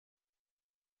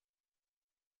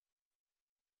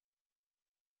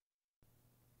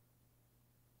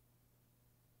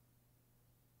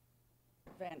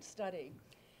Advanced Study.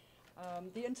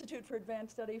 The Institute for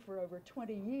Advanced Study for over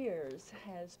 20 years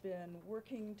has been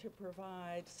working to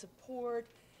provide support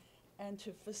and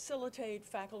to facilitate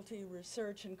faculty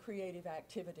research and creative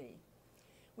activity.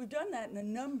 We've done that in a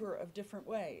number of different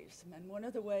ways, and one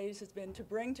of the ways has been to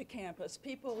bring to campus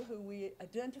people who we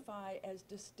identify as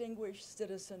distinguished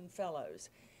citizen fellows.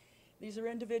 These are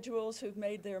individuals who've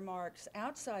made their marks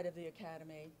outside of the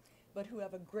academy, but who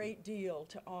have a great deal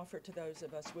to offer to those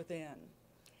of us within.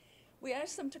 We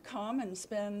ask them to come and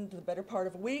spend the better part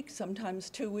of a week, sometimes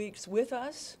 2 weeks with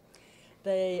us.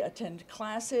 They attend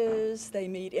classes, they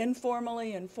meet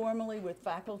informally and formally with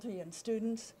faculty and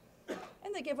students,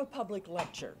 and they give a public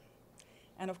lecture.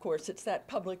 And of course, it's that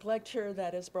public lecture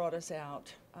that has brought us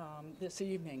out this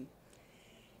evening.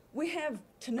 We have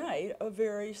tonight a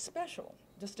very special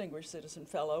Distinguished Citizen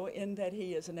Fellow in that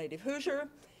he is a native Hoosier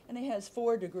and he has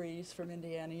 4 degrees from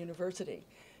Indiana University.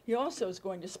 He also is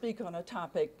going to speak on a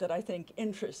topic that I think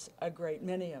interests a great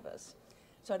many of us.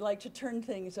 So I'd like to turn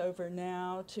things over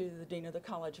now to the Dean of the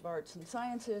College of Arts and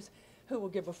Sciences, who will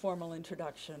give a formal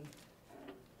introduction.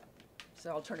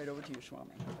 So I'll turn it over to you,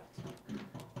 Swami.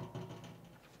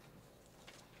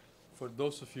 For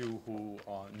those of you who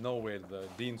know where the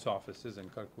Dean's office is in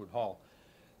Kirkwood Hall,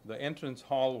 the entrance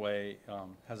hallway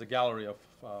has a gallery of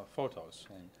photos.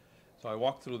 And so I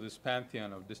walk through this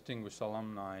pantheon of distinguished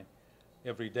alumni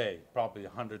every day, probably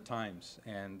 100 times.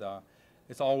 And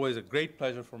it's always a great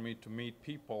pleasure for me to meet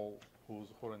people who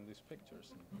are in these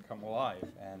pictures and come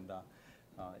alive. And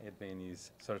Ed Boehne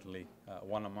is certainly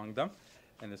one among them.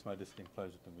 And it's my distinct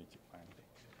pleasure to meet you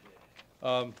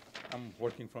finally. I'm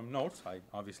working from notes. I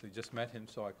obviously just met him,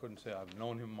 so I couldn't say I've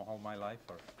known him all my life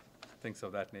or things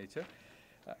of that nature.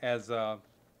 As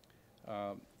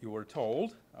you were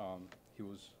told, he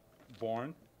was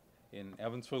born in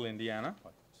Evansville, Indiana.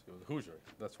 He was a Hoosier,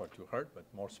 that's what you heard, but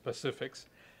more specifics.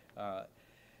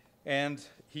 And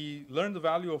he learned the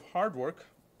value of hard work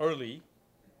early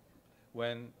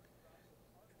when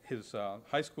his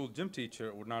high school gym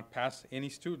teacher would not pass any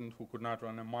student who could not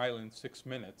run a mile in 6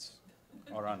 minutes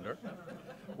or under,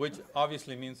 which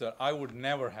obviously means that I would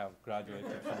never have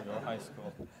graduated from your high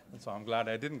school. And so I'm glad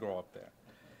I didn't grow up there.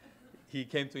 He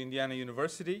came to Indiana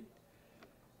University,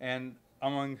 and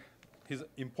among his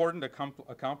important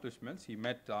accomplishments, he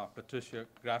met Patricia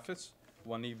Graffis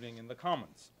one evening in the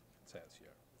Commons, it says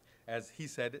here. As he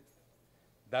said it,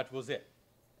 that was it.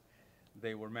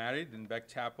 They were married in Beck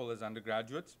Chapel as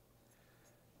undergraduates.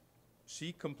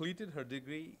 She completed her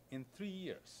degree in 3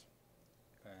 years.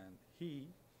 And he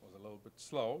was a little bit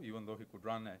slow, even though he could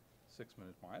run a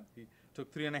 6-minute mile. He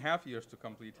took 3.5 years to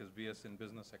complete his BS in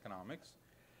Business Economics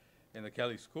in the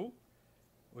Kelley School,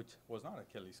 which was not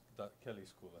a Kelley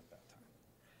School at that time.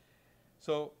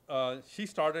 So she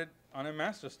started on a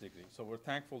master's degree. So we're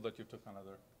thankful that you took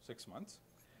another 6 months.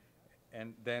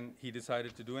 And then he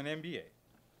decided to do an MBA.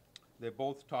 They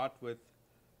both taught with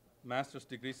master's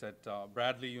degrees at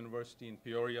Bradley University in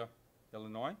Peoria,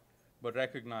 Illinois, but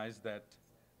recognized that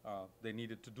they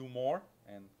needed to do more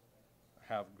and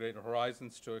have greater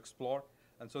horizons to explore.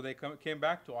 And so they came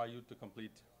back to IU to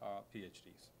complete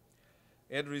PhDs.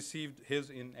 Ed received his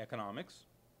in economics,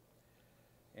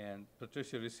 and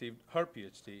Patricia received her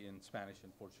PhD in Spanish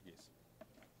and Portuguese.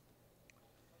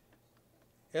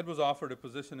 Ed was offered a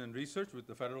position in research with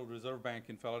the Federal Reserve Bank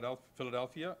in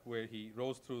Philadelphia, where he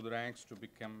rose through the ranks to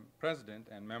become president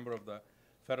and member of the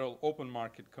Federal Open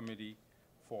Market Committee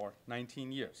for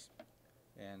 19 years.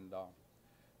 And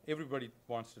everybody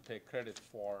wants to take credit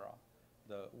for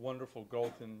the wonderful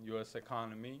growth in U.S.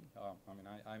 economy. I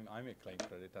mean, I may claim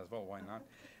credit as well, why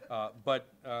not? But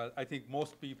I think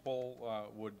most people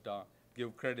would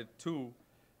give credit to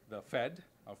the Fed,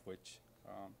 of which,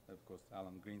 of course,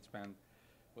 Alan Greenspan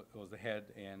was the head,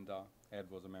 and Ed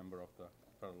was a member of the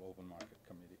Federal Open Market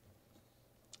Committee.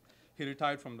 He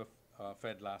retired from the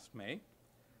Fed last May.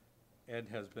 Ed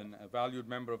has been a valued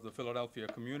member of the Philadelphia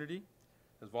community,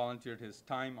 has volunteered his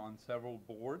time on several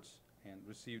boards, and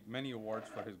received many awards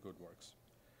for his good works.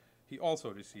 He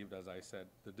also received, as I said,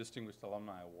 the Distinguished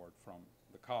Alumni Award from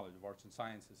the College of Arts and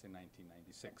Sciences in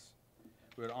 1996.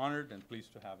 We're honored and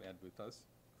pleased to have Ed with us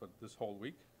for this whole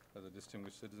week as a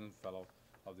Distinguished Citizen Fellow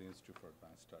of the Institute for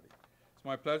Advanced Study. It's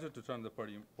my pleasure to turn the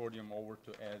podium over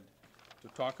to Ed to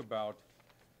talk about,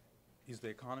 is the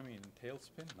economy in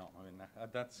tailspin? No, I mean,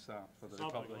 that's for the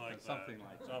Republicans. Something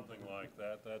like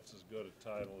that. That's as good a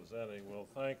title as any. Well,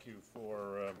 thank you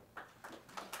for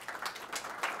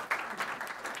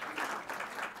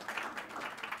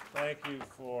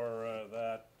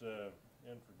that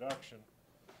introduction.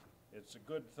 It's a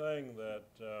good thing that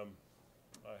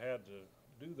I had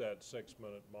to do that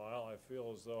 6-minute mile. I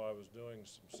feel as though I was doing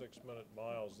some 6-minute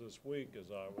miles this week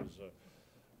as I was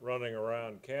running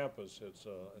around campus. It's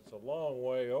a long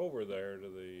way over there to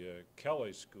the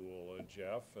Kelly School,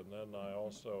 Jeff, and then I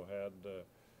also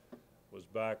was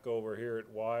back over here at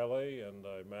Wiley, and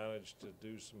I managed to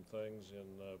do some things in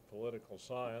political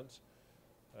science,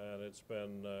 and it's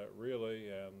been really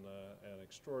an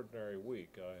extraordinary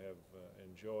week. I have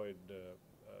enjoyed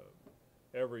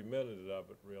every minute of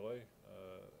it, really.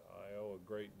 I owe a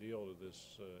great deal to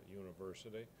this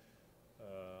university.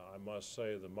 I must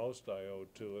say the most I owe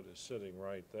to it is sitting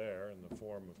right there in the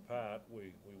form of Pat.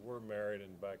 We were married in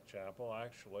Beck Chapel.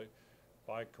 Actually,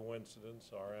 by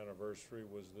coincidence, our anniversary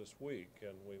was this week,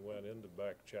 and we went into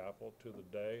Beck Chapel to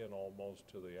the day and almost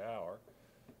to the hour.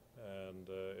 And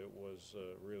it was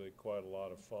really quite a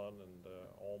lot of fun and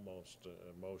almost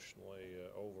emotionally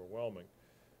overwhelming.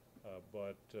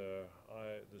 But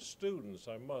the students,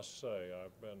 I must say,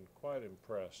 I've been quite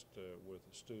impressed with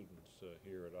the students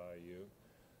here at IU.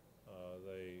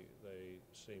 They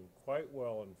seem quite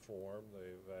well informed.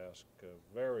 They've asked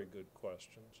very good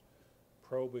questions,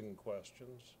 probing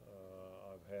questions.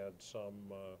 I've had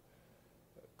some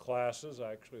classes.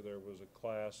 Actually, there was a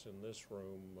class in this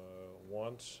room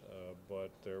once,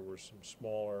 but there were some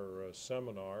smaller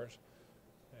seminars,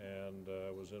 and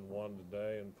I was in one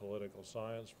today in political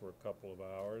science for a couple of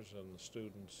hours, and the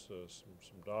students,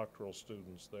 some doctoral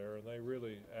students there, and they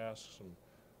really asked some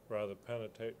rather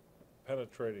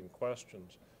penetrating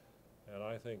questions, and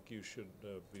I think you should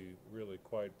be really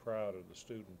quite proud of the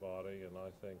student body, and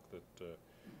I think that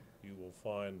you will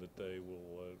find that they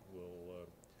will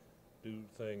do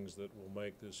things that will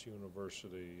make this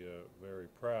university very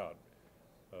proud.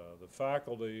 The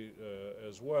faculty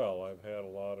as well. I've had a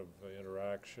lot of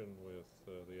interaction with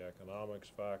the economics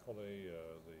faculty,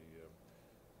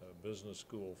 the business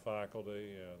school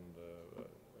faculty, and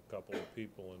a couple of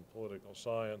people in political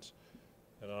science,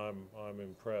 and I'm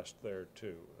impressed there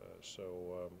too.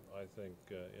 So I think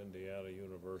Indiana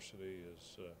University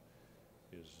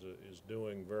is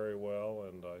doing very well,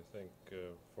 and I think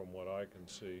from what I can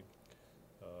see,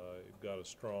 you've got a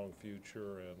strong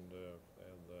future, and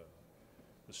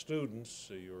the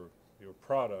students, your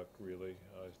product really,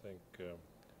 I think,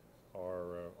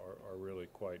 are really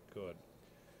quite good.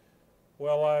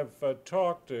 Well, I've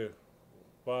talked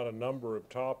about a number of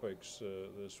topics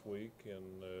this week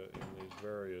in these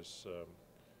various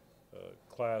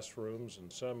classrooms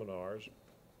and seminars,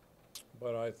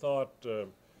 but I thought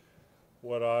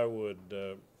what I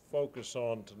would focus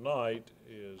on tonight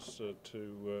is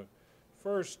to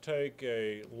first take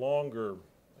a longer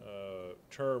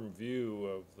term view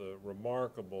of the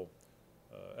remarkable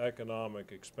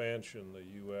economic expansion the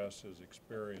U.S. has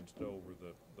experienced over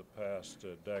the past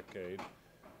decade.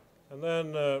 And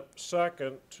then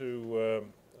second, to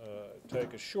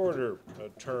take a shorter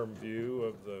term view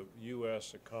of the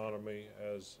U.S. economy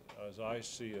as I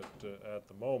see it at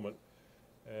the moment,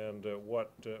 and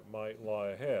what might lie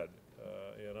ahead.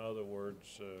 In other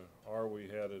words, are we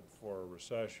headed for a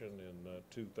recession in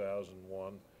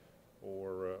 2001,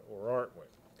 or aren't we?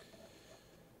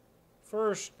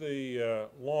 First, the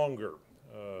longer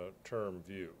term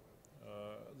view.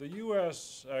 The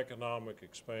U.S. economic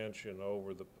expansion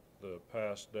over the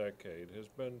past decade has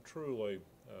been truly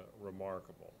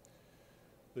remarkable.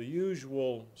 The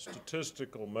usual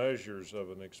statistical measures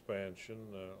of an expansion,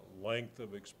 length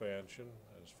of expansion,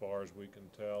 as far as we can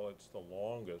tell, it's the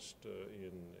longest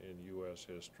in U.S.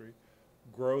 history.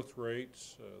 Growth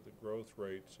rates, the growth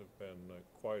rates have been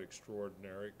quite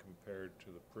extraordinary compared to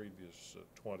the previous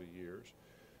 20 years.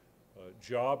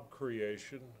 Job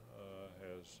creation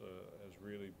has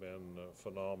really been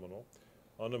phenomenal.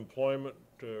 Unemployment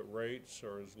rates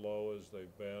are as low as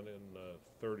they've been in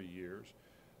 30 years.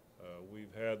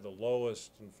 We've had the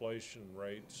lowest inflation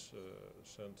rates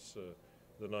since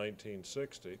the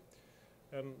 1960s.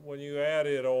 And when you add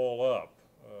it all up,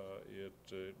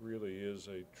 it really is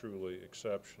a truly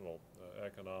exceptional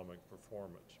economic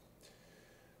performance.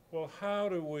 Well, how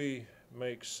do we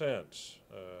make sense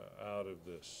out of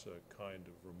this kind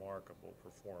of remarkable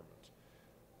performance?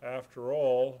 After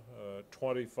all,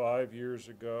 25 years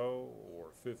ago, or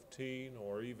 15,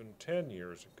 or even 10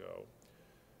 years ago,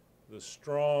 the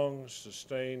strong,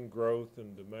 sustained growth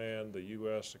in demand the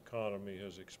U.S. economy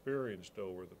has experienced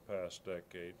over the past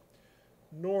decade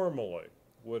normally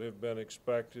would have been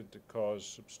expected to cause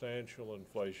substantial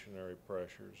inflationary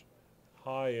pressures,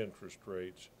 high interest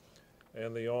rates,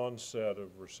 and the onset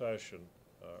of recession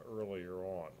earlier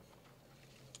on.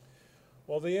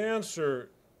 Well, the answer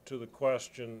to that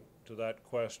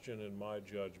question, in my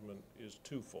judgment, is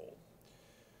twofold.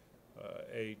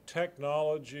 a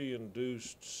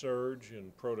technology-induced surge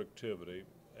in productivity,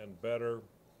 and better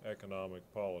economic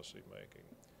policy making.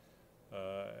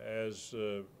 As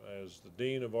the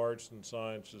Dean of Arts and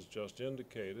Sciences just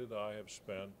indicated, I have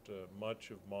spent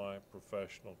much of my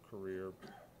professional career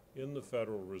in the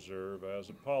Federal Reserve as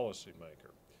a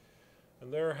policymaker.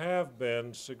 And there have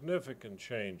been significant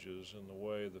changes in the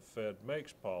way the Fed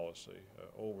makes policy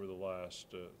over the last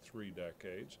 3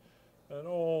 decades, and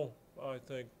all, I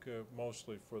think,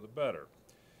 mostly for the better.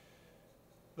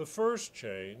 The first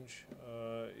change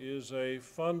is a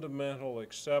fundamental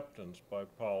acceptance by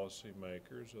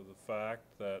policymakers of the fact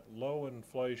that low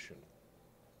inflation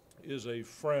is a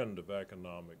friend of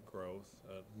economic growth,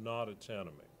 not its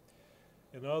enemy.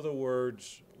 In other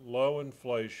words, low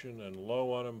inflation and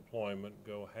low unemployment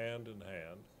go hand in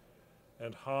hand,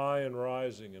 and high and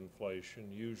rising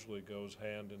inflation usually goes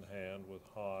hand in hand with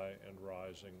high and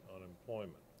rising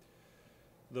unemployment.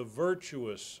 The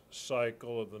virtuous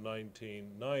cycle of the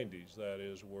 1990s, that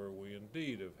is, where we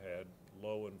indeed have had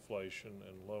low inflation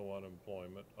and low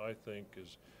unemployment, I think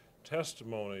is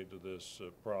testimony to this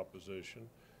proposition,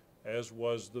 as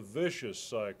was the vicious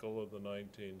cycle of the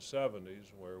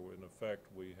 1970s, where in effect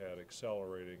we had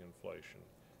accelerating inflation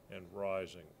and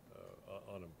rising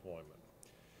unemployment.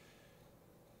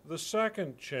 The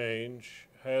second change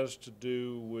has to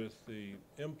do with the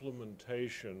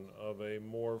implementation of a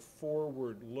more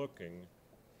forward-looking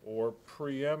or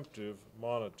preemptive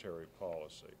monetary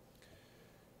policy.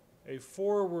 A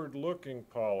forward-looking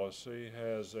policy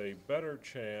has a better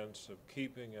chance of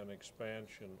keeping an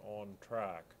expansion on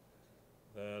track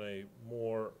than a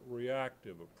more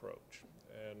reactive approach.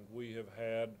 And we have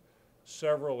had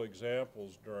several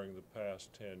examples during the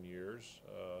past 10 years.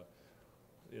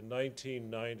 In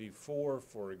 1994,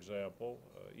 for example,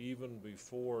 even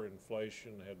before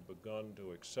inflation had begun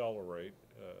to accelerate,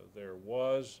 there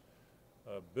was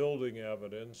building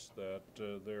evidence that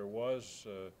there was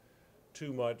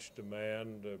too much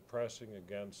demand pressing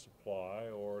against supply,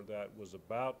 or that was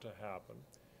about to happen.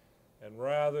 And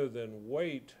rather than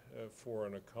wait for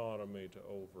an economy to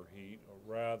overheat, or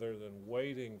rather than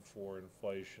waiting for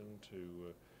inflation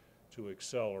to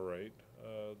accelerate,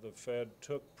 the Fed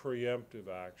took preemptive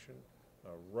action,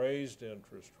 raised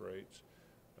interest rates,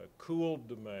 cooled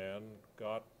demand,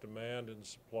 got demand and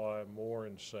supply more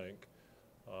in sync,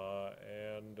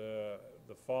 and the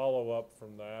follow-up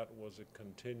from that was a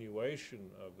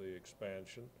continuation of the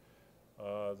expansion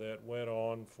that went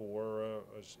on for,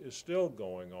 is still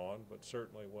going on, but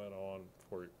certainly went on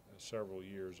for several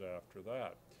years after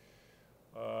that.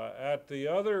 At the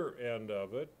other end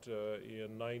of it,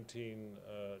 in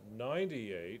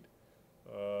 1998,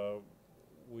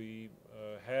 we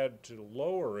had to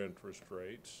lower interest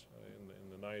rates. In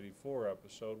the 94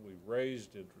 episode, we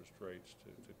raised interest rates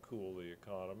to cool the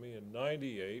economy. In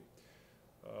 98,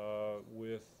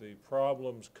 with the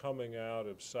problems coming out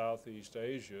of Southeast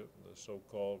Asia, the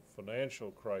so-called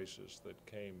financial crisis that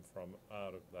came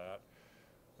out of that,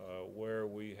 where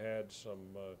we had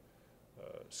some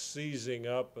seizing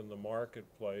up in the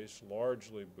marketplace,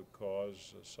 largely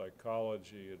because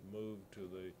psychology had moved to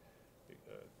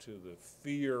the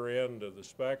fear end of the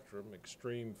spectrum,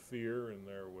 extreme fear, and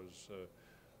there was a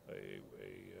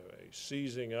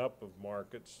seizing up of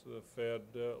markets. The Fed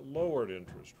lowered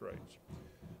interest rates,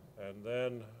 and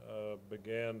then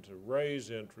began to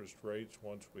raise interest rates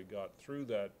once we got through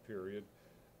that period,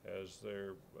 as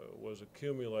there was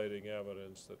accumulating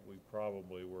evidence that we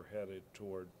probably were headed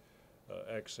toward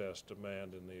excess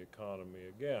demand in the economy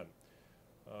again.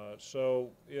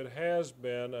 So it has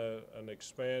been an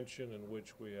expansion in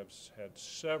which we have had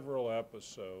several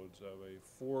episodes of a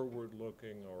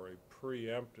forward-looking or a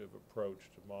preemptive approach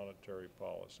to monetary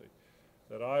policy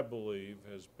that I believe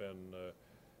has been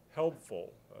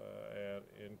helpful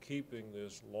in keeping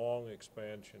this long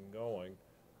expansion going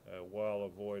while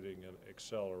avoiding an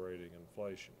accelerating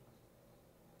inflation.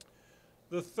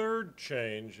 The third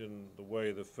change in the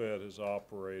way the Fed has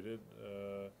operated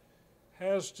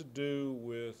has to do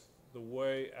with the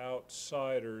way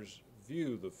outsiders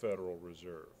view the Federal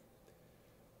Reserve.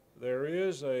 There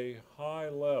is a high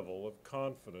level of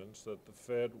confidence that the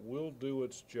Fed will do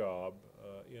its job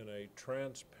in a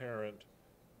transparent,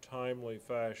 timely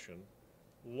fashion,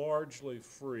 largely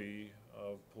free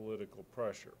of political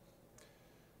pressure.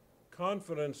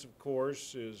 Confidence, of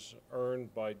course, is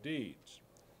earned by deeds.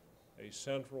 A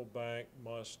central bank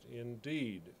must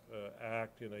indeed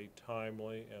act in a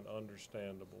timely and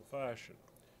understandable fashion.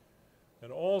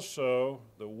 And also,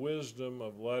 the wisdom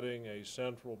of letting a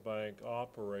central bank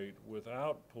operate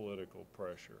without political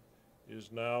pressure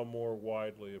is now more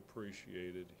widely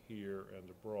appreciated here and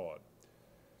abroad.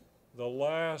 The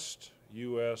last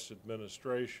U.S.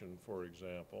 administration, for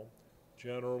example,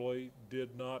 generally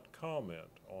did not comment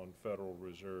on Federal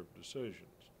Reserve decisions.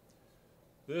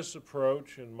 This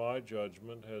approach, in my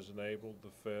judgment, has enabled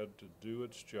the Fed to do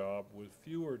its job with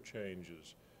fewer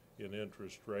changes in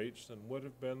interest rates than would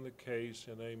have been the case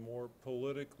in a more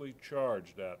politically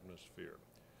charged atmosphere,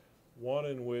 one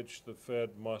in which the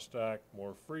Fed must act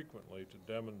more frequently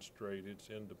to demonstrate its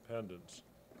independence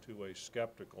to a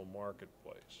skeptical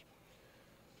marketplace.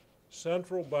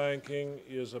 Central banking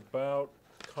is about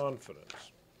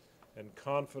confidence, and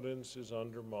confidence is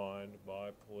undermined by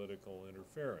political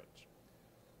interference.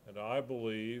 And I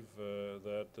believe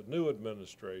that the new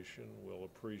administration will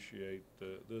appreciate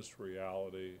this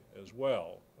reality as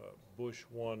well. Bush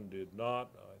 1 did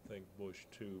not. I think Bush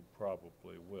 2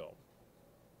 probably will.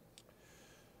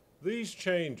 These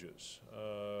changes,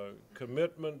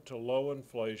 commitment to low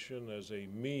inflation as a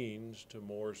means to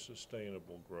more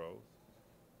sustainable growth,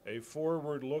 a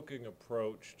forward-looking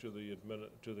approach to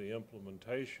the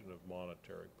implementation of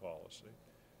monetary policy,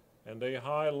 and a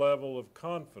high level of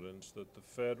confidence that the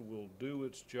Fed will do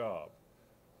its job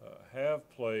have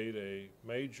played a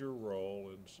major role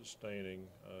in sustaining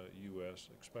the U.S.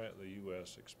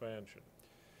 expansion.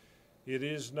 It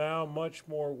is now much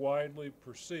more widely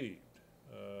perceived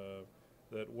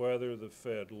that whether the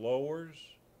Fed lowers,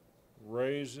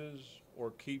 raises,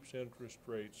 or keeps interest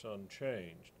rates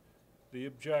unchanged, the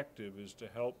objective is to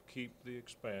help keep the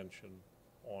expansion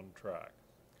on track.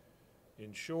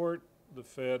 In short, the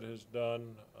Fed has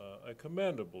done a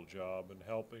commendable job in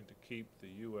helping to keep the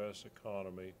U.S.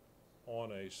 economy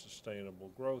on a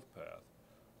sustainable growth path,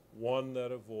 one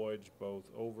that avoids both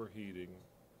overheating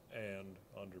and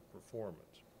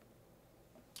underperformance.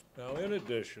 Now, in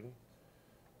addition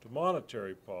to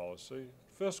monetary policy,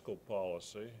 fiscal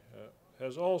policy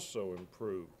has also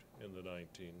improved in the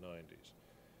 1990s.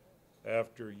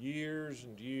 After years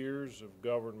and years of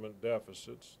government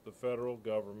deficits, the federal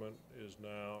government is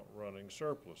now running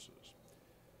surpluses.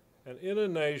 And in a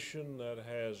nation that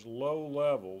has low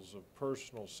levels of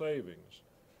personal savings,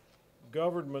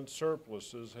 government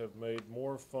surpluses have made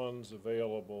more funds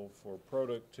available for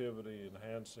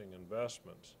productivity-enhancing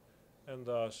investments and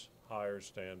thus higher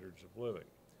standards of living.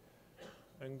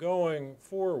 And going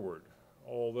forward,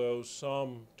 although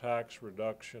some tax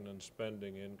reduction and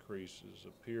spending increases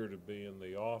appear to be in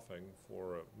the offing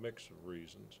for a mix of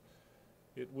reasons,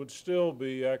 it would still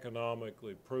be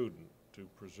economically prudent to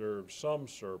preserve some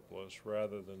surplus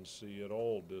rather than see it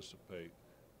all dissipate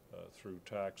through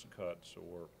tax cuts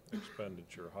or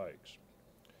expenditure hikes.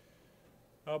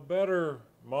 Now, better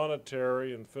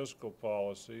monetary and fiscal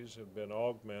policies have been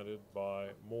augmented by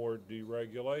more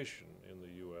deregulation in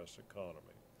the U.S. economy.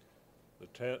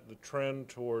 The trend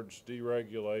towards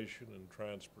deregulation in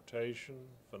transportation,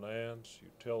 finance,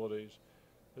 utilities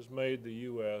has made the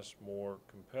U.S. more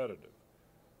competitive.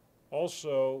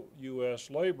 Also,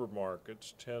 U.S. labor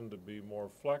markets tend to be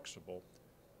more flexible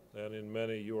than in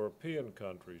many European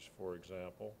countries, for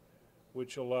example,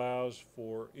 which allows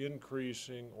for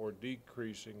increasing or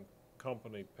decreasing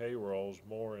company payrolls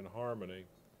more in harmony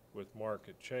with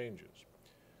market changes.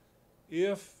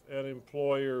 If an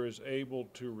employer is able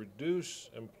to reduce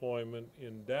employment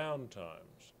in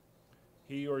downtimes,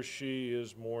 he or she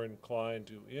is more inclined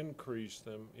to increase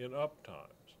them in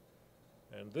uptimes.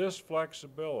 And this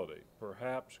flexibility,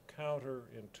 perhaps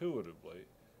counterintuitively,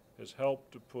 has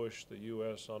helped to push the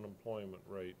U.S. unemployment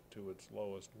rate to its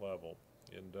lowest level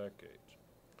in decades.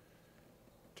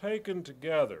 Taken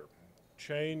together,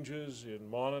 changes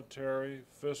in monetary,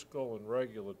 fiscal, and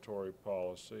regulatory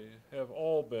policy have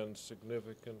all been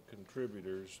significant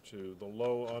contributors to the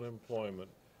low unemployment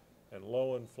and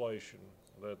low inflation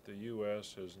that the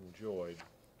U.S. has enjoyed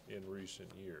in recent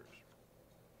years.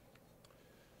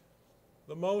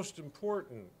 The most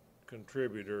important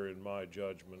contributor, in my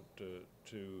judgment,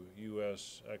 to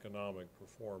U.S. economic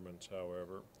performance,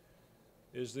 however,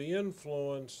 is the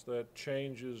influence that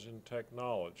changes in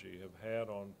technology have had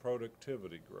on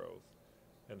productivity growth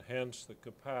and hence the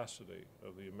capacity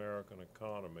of the American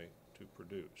economy to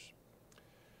produce.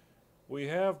 We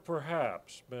have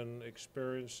perhaps been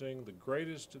experiencing the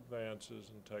greatest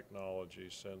advances in technology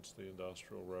since the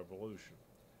Industrial Revolution.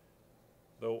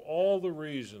 Though all the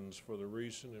reasons for the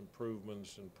recent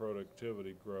improvements in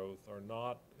productivity growth are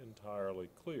not entirely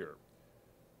clear,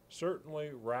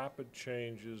 certainly rapid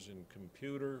changes in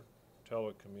computer,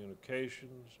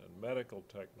 telecommunications, and medical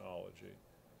technology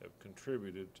have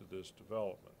contributed to this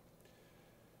development.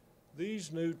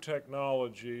 These new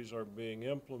technologies are being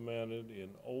implemented in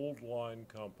old line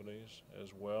companies as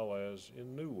well as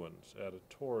in new ones at a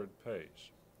torrid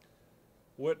pace.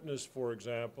 Witness, for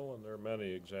example, and there are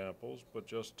many examples, but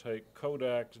just take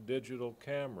Kodak's digital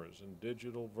cameras and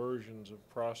digital versions of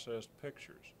processed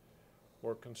pictures,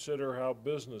 or consider how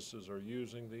businesses are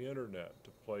using the internet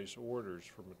to place orders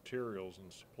for materials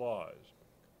and supplies,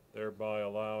 thereby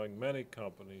allowing many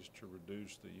companies to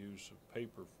reduce the use of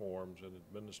paper forms and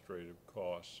administrative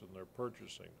costs in their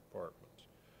purchasing departments.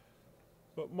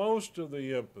 But most of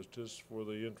the impetus for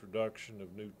the introduction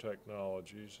of new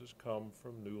technologies has come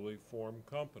from newly formed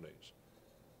companies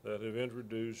that have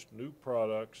introduced new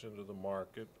products into the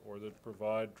market or that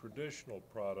provide traditional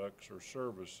products or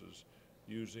services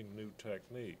using new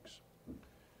techniques.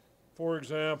 For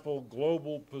example,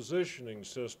 global positioning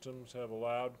systems have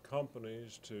allowed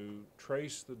companies to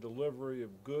trace the delivery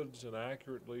of goods and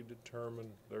accurately determine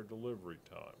their delivery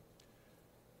time.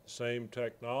 Same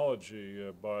technology,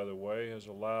 by the way, has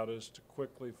allowed us to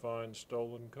quickly find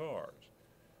stolen cars.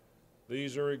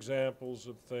 These are examples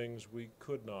of things we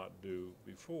could not do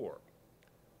before.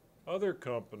 Other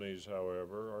companies,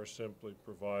 however, are simply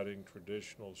providing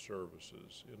traditional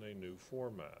services in a new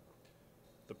format.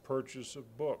 The purchase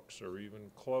of books or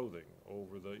even clothing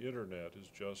over the internet is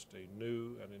just a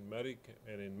new and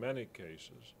in many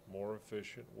cases more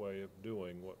efficient way of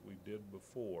doing what we did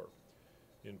before,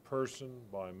 in person,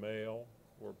 by mail,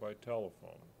 or by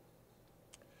telephone.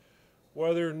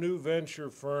 Whether new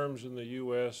venture firms in the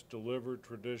U.S. deliver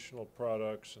traditional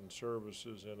products and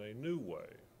services in a new way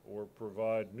or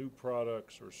provide new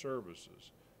products or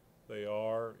services, they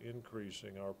are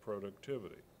increasing our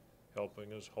productivity,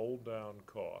 helping us hold down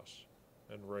costs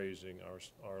and raising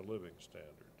our living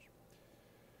standards.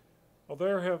 Well,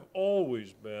 there have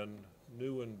always been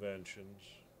new inventions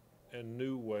and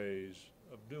new ways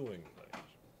of doing things.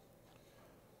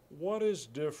 What is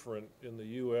different in the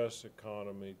U.S.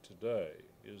 economy today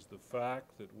is the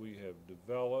fact that we have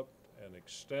developed an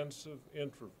extensive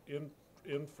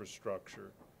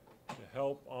infrastructure to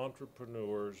help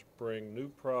entrepreneurs bring new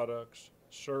products,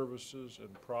 services,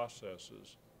 and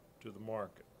processes to the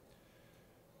market.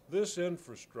 This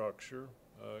infrastructure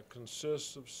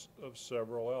consists of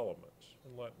several elements,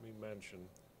 and let me mention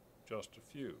just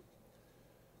a few.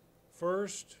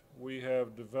 First, we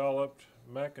have developed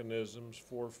mechanisms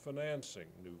for financing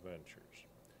new ventures.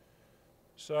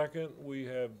 Second, we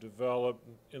have developed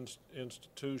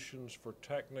institutions for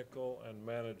technical and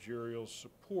managerial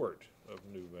support of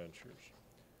new ventures.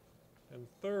 And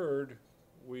third,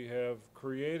 we have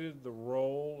created the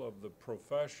role of the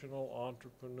professional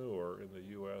entrepreneur in the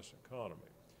U.S. economy.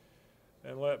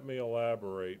 And let me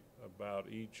elaborate about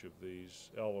each of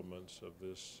these elements of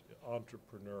this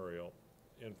entrepreneurial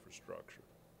infrastructure.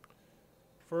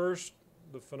 First,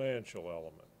 the financial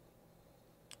element.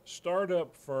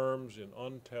 Startup firms in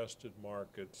untested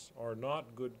markets are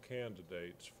not good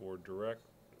candidates for direct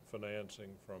financing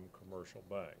from commercial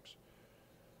banks.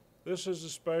 This is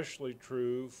especially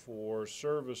true for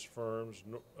service firms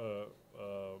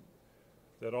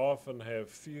that often have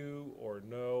few or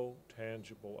no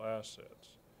tangible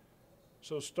assets.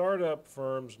 So startup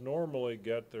firms normally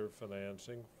get their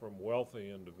financing from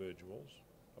wealthy individuals,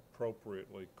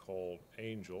 appropriately called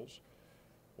angels,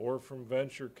 or from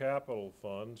venture capital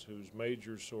funds whose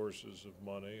major sources of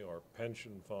money are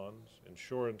pension funds,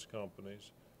 insurance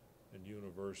companies, and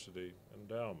university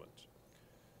endowments.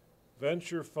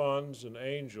 Venture funds and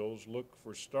angels look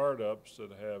for startups that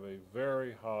have a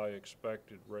very high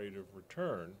expected rate of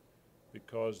return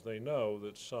because they know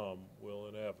that some will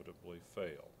inevitably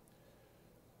fail.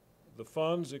 The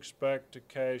funds expect to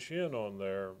cash in on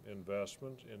their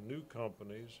investment in new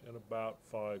companies in about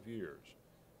 5 years,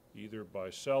 either by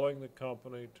selling the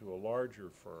company to a larger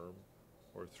firm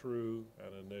or through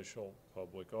an initial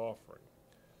public offering.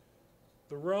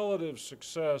 The relative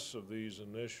success of these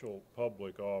initial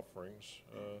public offerings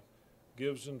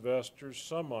gives investors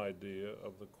some idea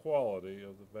of the quality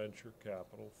of the venture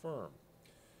capital firm.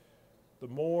 The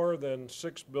more than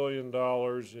 $6 billion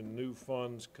in new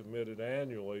funds committed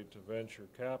annually to venture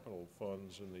capital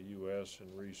funds in the U.S.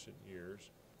 in recent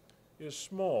years is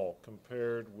small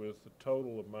compared with the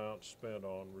total amount spent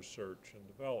on research and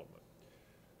development.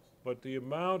 But the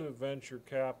amount of venture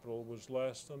capital was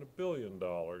less than $1 billion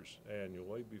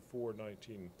annually before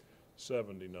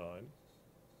 1979,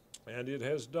 and it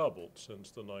has doubled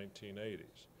since the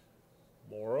 1980s.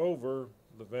 Moreover,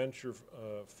 the venture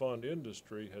fund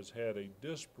industry has had a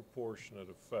disproportionate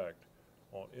effect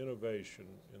on innovation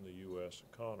in the U.S.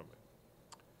 economy.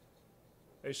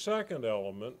 A second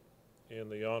element in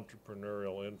the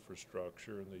entrepreneurial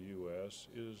infrastructure in the U.S.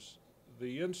 is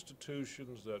the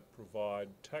institutions that provide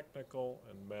technical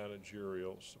and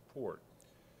managerial support.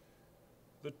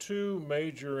 The two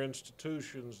major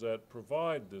institutions that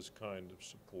provide this kind of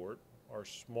support are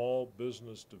small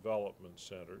business development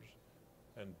centers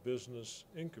and business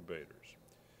incubators.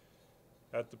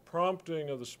 At the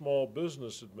prompting of the Small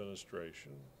Business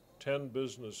Administration, 10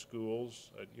 business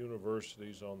schools at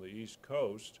universities on the East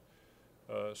Coast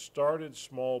started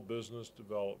small business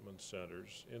development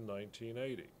centers in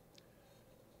 1980.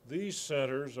 These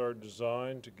centers are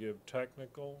designed to give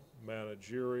technical,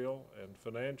 managerial, and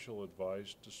financial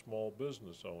advice to small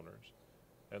business owners,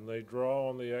 and they draw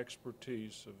on the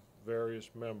expertise of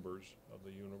various members of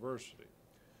the university.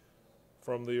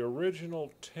 From the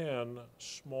original 10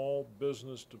 small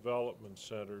business development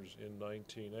centers in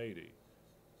 1980,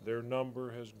 their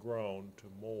number has grown to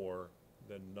more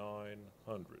than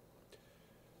 900.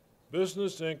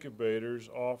 Business incubators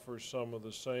offer some of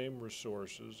the same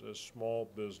resources as small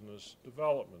business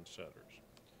development centers.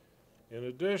 In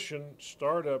addition,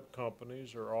 startup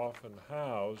companies are often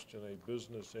housed in a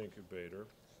business incubator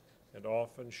and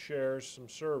often share some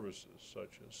services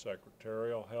such as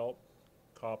secretarial help,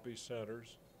 copy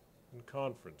centers, and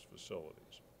conference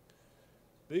facilities.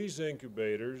 These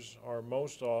incubators are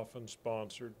most often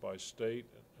sponsored by state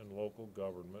and local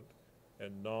government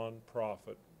and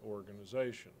nonprofit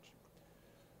organizations.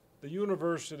 The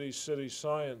University City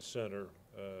Science Center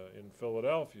in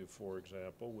Philadelphia, for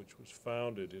example, which was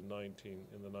founded in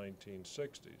the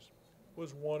 1960s,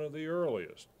 was one of the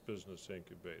earliest business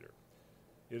incubators.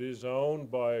 It is owned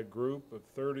by a group of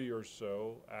 30 or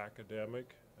so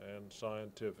academic and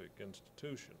scientific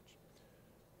institutions.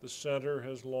 The center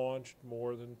has launched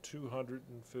more than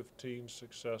 215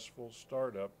 successful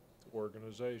startup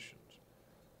organizations.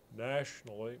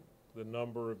 Nationally, the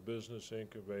number of business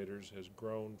incubators has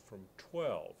grown from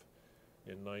 12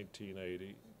 in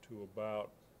 1980 to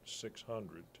about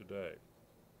 600 today.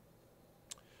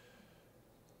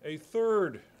 A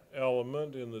third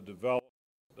element in the development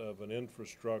of an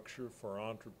infrastructure for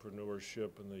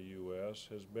entrepreneurship in the U.S.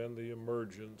 has been the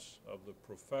emergence of the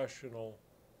professional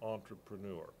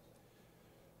entrepreneur.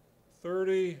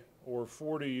 30 or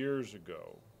 40 years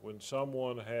ago, when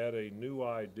someone had a new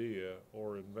idea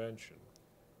or invention,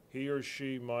 he or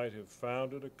she might have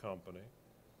founded a company,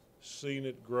 seen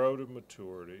it grow to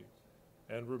maturity,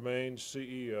 and remained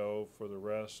CEO for the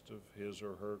rest of his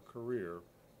or her career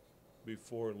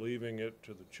before leaving it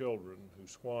to the children who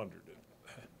squandered it.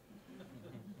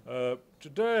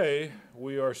 Today,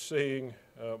 we are seeing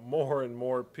more and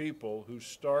more people who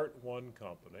start one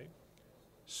company,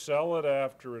 sell it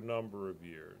after a number of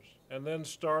years, and then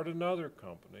start another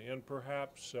company and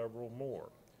perhaps several more.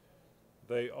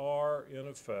 They are, in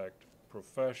effect,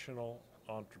 professional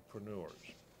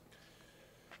entrepreneurs.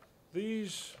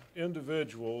 These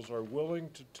individuals are willing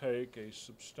to take a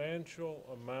substantial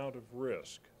amount of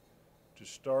risk to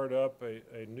start up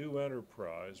a new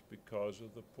enterprise because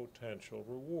of the potential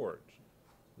rewards,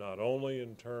 not only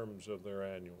in terms of their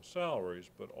annual salaries,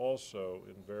 but also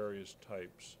in various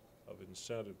types of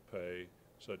incentive pay,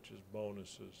 such as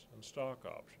bonuses and stock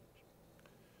options.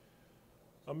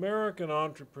 American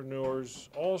entrepreneurs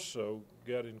also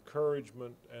get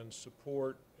encouragement and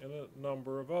support in a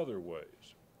number of other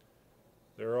ways.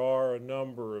 There are a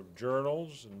number of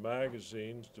journals and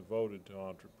magazines devoted to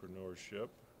entrepreneurship,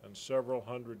 and several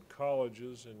hundred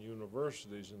colleges and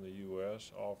universities in the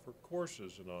U.S. offer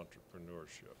courses in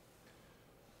entrepreneurship.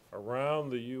 Around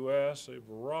the U.S., a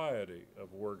variety of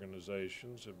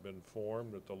organizations have been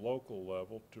formed at the local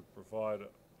level to provide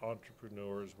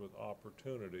entrepreneurs with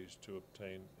opportunities to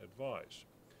obtain advice.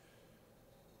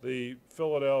 The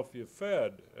Philadelphia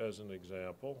Fed, as an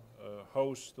example,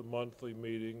 hosts the monthly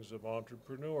meetings of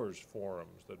entrepreneurs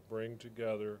forums that bring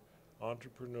together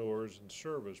entrepreneurs and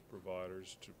service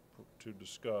providers to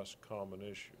discuss common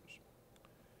issues.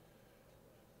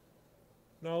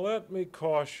 Now let me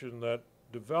caution that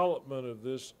development of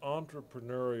this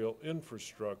entrepreneurial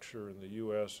infrastructure in the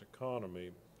U.S.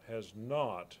 economy has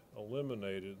not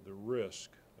eliminated the risk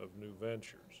of new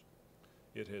ventures.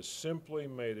 It has simply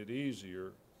made it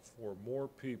easier for more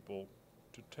people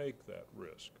to take that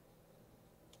risk.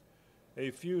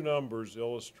 A few numbers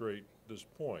illustrate this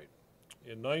point.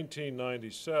 In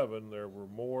 1997, there were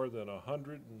more than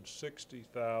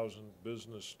 160,000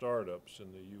 business startups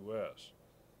in the U.S.,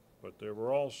 but there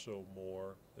were also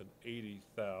more than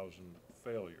 80,000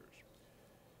 failures.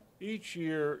 Each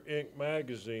year, Inc.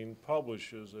 magazine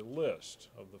publishes a list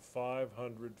of the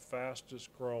 500 fastest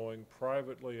growing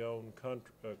privately owned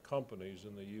companies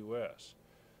in the U.S.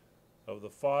 Of the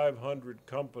 500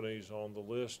 companies on the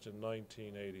list in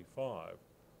 1985,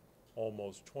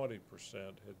 almost 20%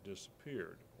 had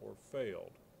disappeared or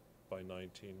failed by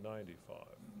 1995.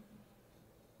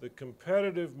 The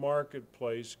competitive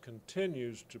marketplace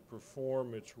continues to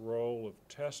perform its role of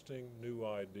testing new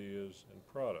ideas and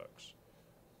products.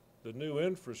 The new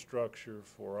infrastructure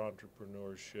for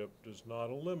entrepreneurship does not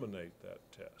eliminate that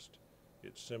test.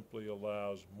 It simply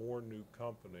allows more new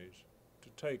companies to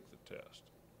take the test.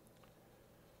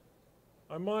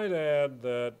 I might add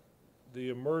that the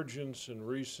emergence in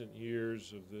recent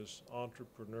years of this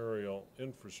entrepreneurial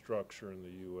infrastructure in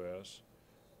the U.S.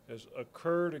 has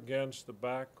occurred against the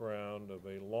background of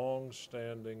a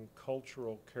long-standing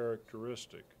cultural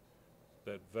characteristic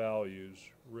that values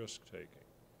risk-taking.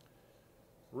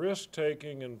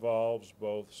 Risk-taking involves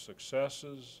both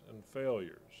successes and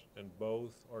failures, and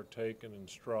both are taken in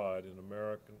stride in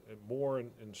more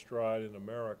in stride in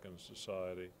American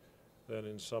society than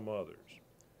in some others.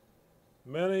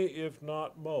 Many, if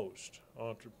not most,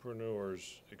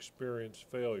 entrepreneurs experience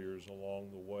failures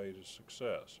along the way to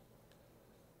success.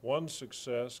 One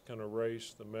success can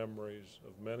erase the memories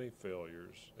of many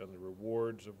failures, and the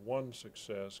rewards of one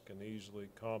success can easily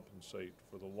compensate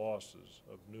for the losses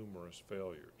of numerous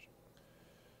failures.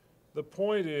 The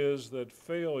point is that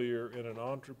failure in an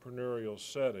entrepreneurial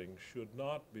setting should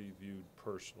not be viewed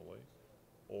personally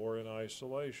or in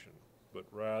isolation, but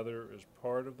rather as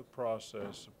part of the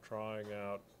process of trying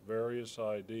out various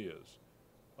ideas,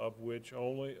 of which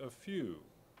only a few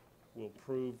will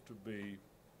prove to be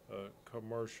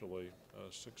commercially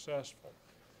successful.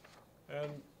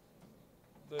 And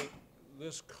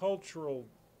this cultural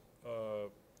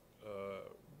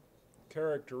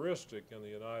characteristic in the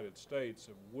United States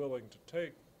of willing to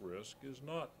take risk is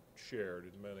not shared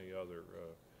in many other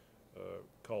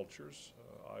cultures.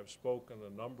 I've spoken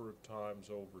a number of times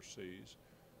overseas.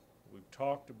 We've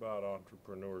talked about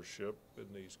entrepreneurship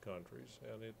in these countries,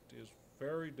 and it is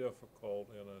very difficult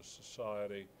in a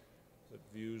society that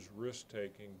views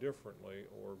risk-taking differently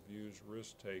or views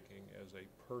risk-taking as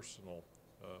a personal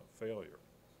failure.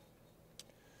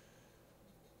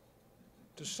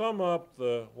 To sum up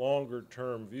the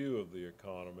longer-term view of the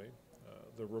economy,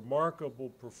 the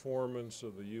remarkable performance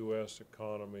of the U.S.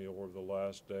 economy over the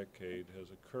last decade has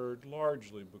occurred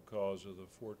largely because of the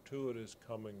fortuitous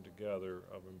coming together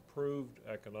of improved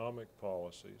economic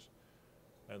policies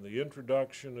and the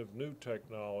introduction of new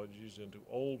technologies into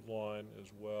old line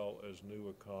as well as new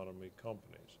economy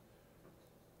companies.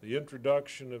 The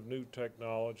introduction of new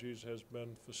technologies has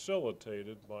been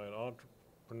facilitated by an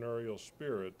entrepreneurial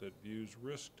spirit that views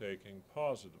risk-taking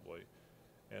positively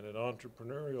and an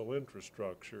entrepreneurial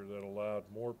infrastructure that allowed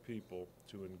more people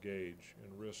to engage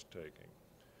in risk-taking.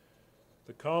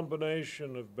 The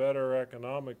combination of better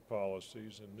economic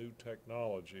policies and new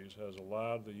technologies has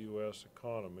allowed the U.S.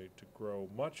 economy to grow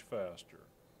much faster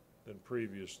than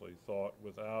previously thought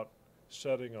without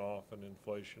setting off an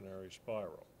inflationary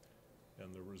spiral,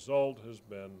 and the result has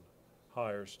been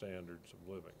higher standards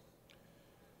of living.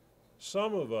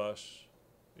 Some of us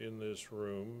in this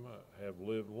room have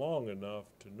lived long enough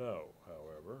to know,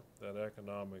 however, that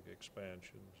economic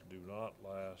expansions do not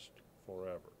last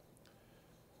forever.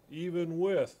 Even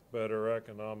with better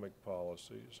economic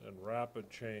policies and rapid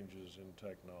changes in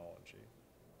technology,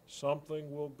 something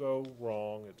will go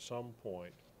wrong at some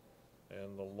point,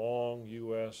 and the long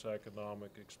U.S.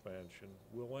 economic expansion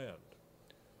will end.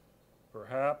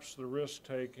 Perhaps the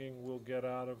risk-taking will get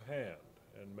out of hand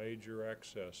and major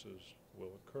excesses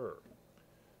will occur.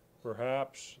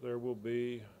 Perhaps there will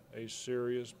be a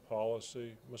serious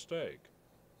policy mistake,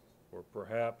 or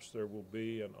perhaps there will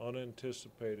be an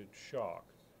unanticipated shock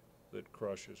that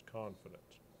crushes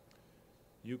confidence.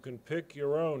 You can pick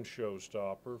your own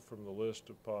showstopper from the list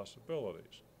of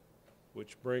possibilities,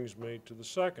 which brings me to the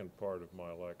second part of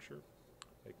my lecture,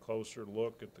 a closer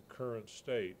look at the current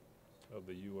state of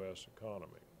the U.S.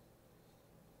 economy.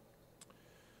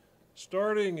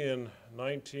 Starting in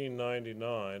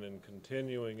 1999 and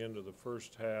continuing into the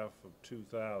first half of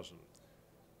 2000,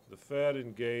 the Fed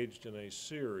engaged in a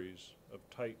series of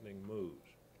tightening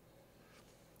moves.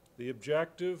 The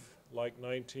objective, like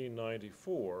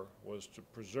 1994, was to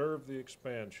preserve the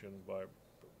expansion by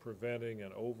preventing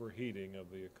an overheating of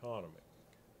the economy.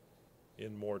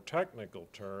 In more technical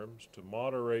terms, to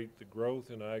moderate the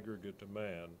growth in aggregate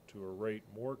demand to a rate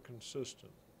more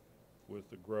consistent with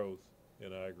the growth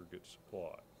in aggregate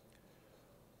supply.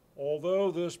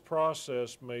 Although this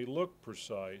process may look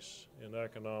precise in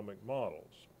economic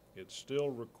models, it still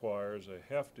requires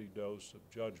a hefty dose of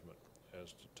judgment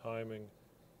as to timing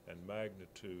and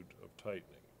magnitude of tightening.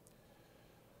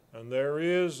 And there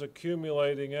is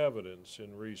accumulating evidence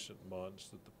in recent months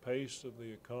that the pace of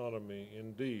the economy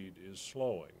indeed is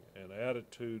slowing, and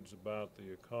attitudes about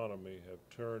the economy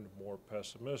have turned more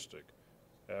pessimistic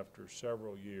after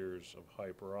several years of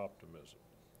hyper-optimism.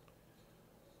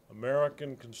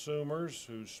 American consumers,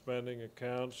 whose spending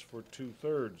accounts for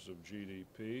 2/3 of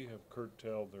GDP, have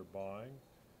curtailed their buying,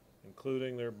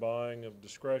 including their buying of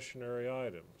discretionary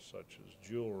items such as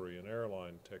jewelry and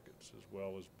airline tickets, as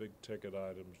well as big-ticket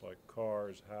items like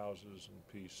cars, houses, and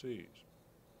PCs.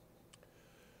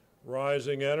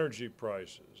 Rising energy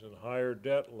prices and higher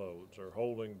debt loads are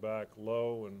holding back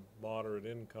low and moderate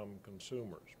income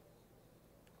consumers.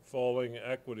 Falling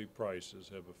equity prices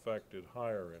have affected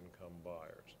higher income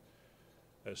buyers.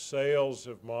 As sales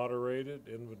have moderated,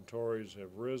 inventories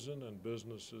have risen, and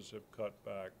businesses have cut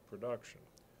back production.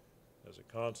 As a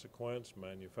consequence,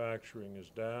 manufacturing is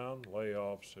down,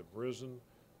 layoffs have risen,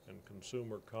 and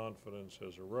consumer confidence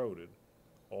has eroded,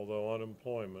 although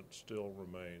unemployment still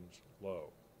remains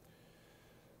low.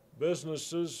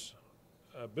 Business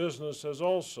has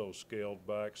also scaled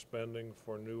back spending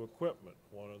for new equipment,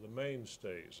 one of the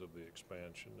mainstays of the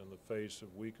expansion, in the face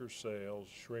of weaker sales,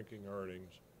 shrinking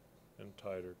earnings, and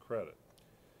tighter credit.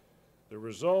 The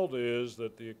result is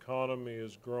that the economy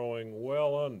is growing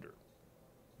well under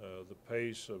the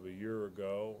pace of a year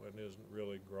ago and isn't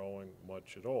really growing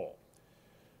much at all.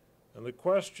 And the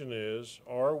question is,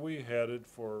 are we headed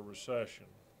for a recession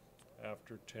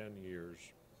after 10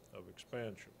 years of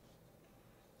expansion?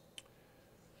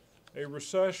 A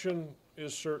recession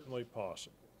is certainly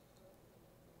possible.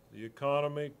 The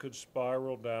economy could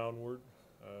spiral downward,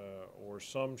 or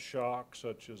some shock,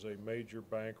 such as a major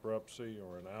bankruptcy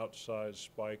or an outsized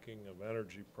spiking of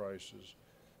energy prices,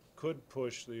 could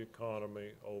push the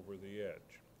economy over the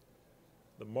edge.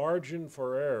 The margin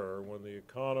for error when the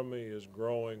economy is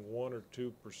growing 1 or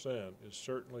 2% is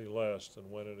certainly less than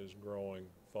when it is growing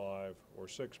 5 or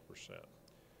 6%.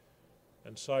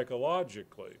 And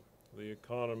psychologically, the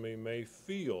economy may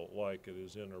feel like it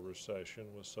is in a recession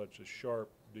with such a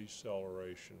sharp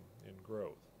deceleration in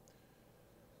growth.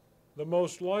 The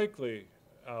most likely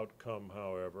outcome,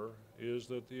 however, is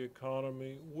that the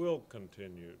economy will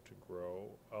continue to grow,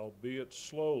 albeit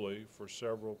slowly for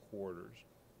several quarters,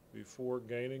 before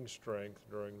gaining strength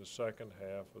during the second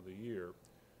half of the year,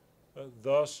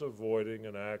 thus avoiding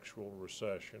an actual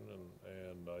recession.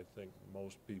 And I think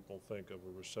most people think of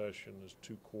a recession as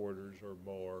 2 quarters or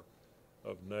more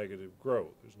of negative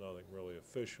growth. There's nothing really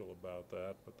official about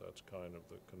that, but that's kind of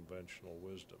the conventional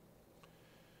wisdom.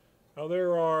 Now,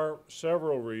 there are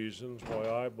several reasons why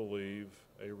I believe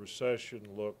a recession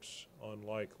looks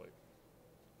unlikely.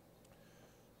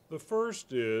 The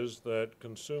first is that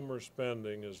consumer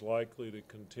spending is likely to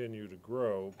continue to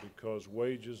grow because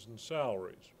wages and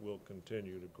salaries will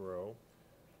continue to grow,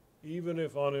 even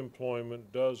if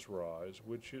unemployment does rise,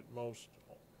 which it most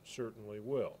certainly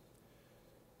will.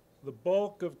 The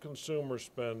bulk of consumer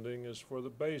spending is for the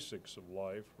basics of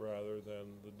life rather than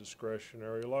the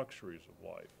discretionary luxuries of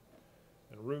life.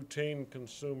 And routine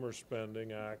consumer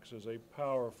spending acts as a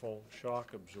powerful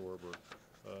shock absorber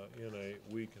in a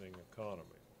weakening economy.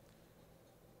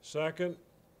 Second,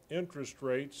 interest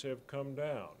rates have come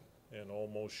down and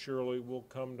almost surely will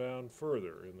come down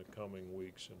further in the coming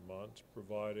weeks and months,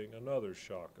 providing another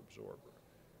shock absorber.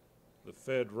 The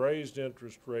Fed raised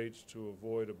interest rates to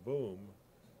avoid a boom,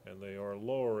 and they are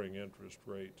lowering interest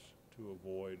rates to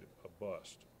avoid a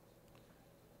bust.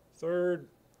 Third,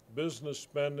 business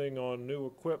spending on new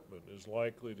equipment is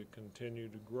likely to continue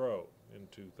to grow in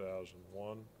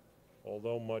 2001,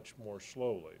 although much more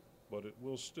slowly, but it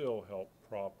will still help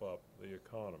prop up the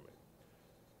economy.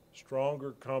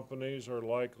 Stronger companies are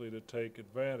likely to take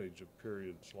advantage of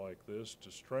periods like this to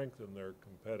strengthen their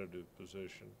competitive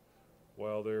position,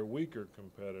 while their weaker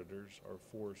competitors are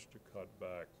forced to cut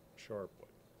back sharply.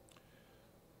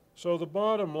 So the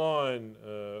bottom line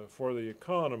for the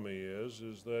economy is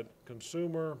that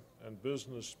consumer and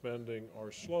business spending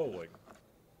are slowing,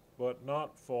 but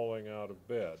not falling out of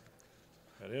bed,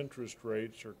 and interest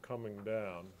rates are coming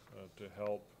down to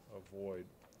help avoid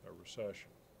a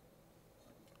recession.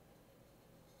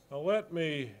 Now let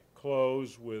me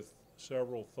close with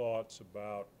several thoughts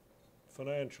about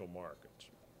financial markets.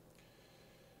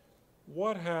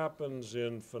 What happens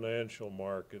in financial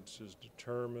markets is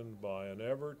determined by an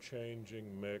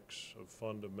ever-changing mix of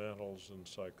fundamentals and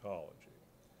psychology.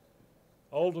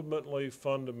 Ultimately,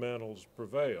 fundamentals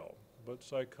prevail, but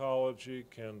psychology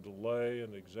can delay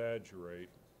and exaggerate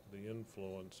the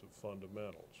influence of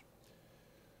fundamentals.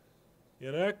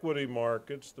 In equity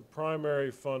markets, the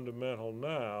primary fundamental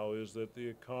now is that the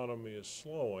economy is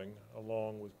slowing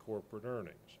along with corporate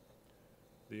earnings.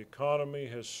 The economy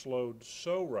has slowed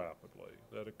so rapidly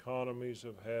that companies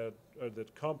have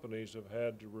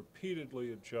had to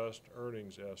repeatedly adjust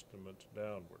earnings estimates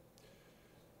downward.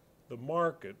 the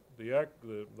market, the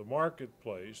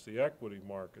marketplace, the equity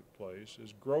marketplace,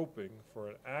 is groping for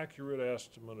an accurate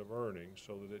estimate of earnings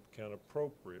so that it can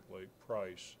appropriately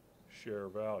price share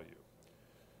value.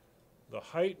 The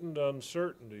heightened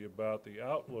uncertainty about the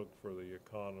outlook for the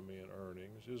economy and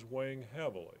earnings is weighing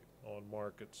heavily on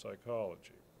market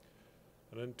psychology.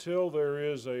 And until there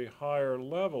is a higher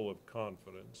level of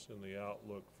confidence in the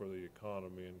outlook for the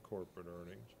economy and corporate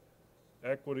earnings,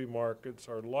 equity markets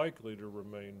are likely to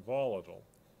remain volatile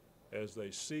as they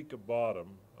seek a bottom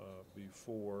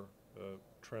before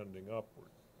trending upward.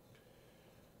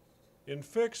 In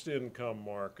fixed income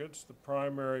markets, the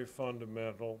primary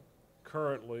fundamental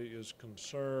currently is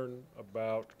concern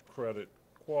about credit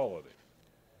quality.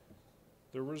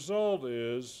 The result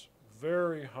is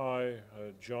very high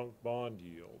junk bond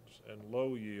yields and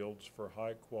low yields for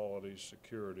high-quality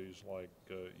securities like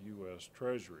U.S.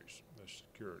 Treasuries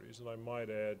securities. And I might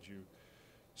add, you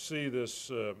see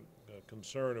this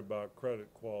concern about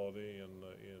credit quality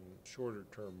in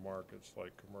shorter-term markets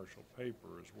like commercial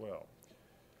paper as well.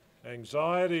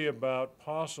 Anxiety about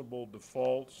possible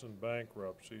defaults and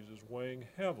bankruptcies is weighing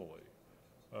heavily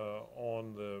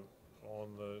on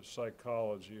the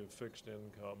psychology of fixed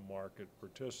income market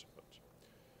participants.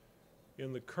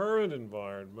 In the current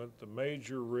environment, the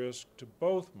major risk to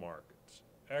both markets,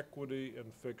 equity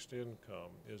and fixed income,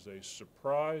 is a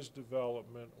surprise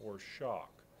development or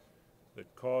shock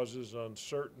that causes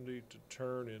uncertainty to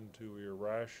turn into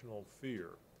irrational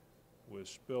fear with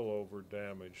spillover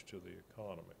damage to the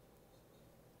economy.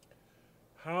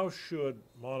 How should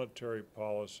monetary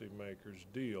policymakers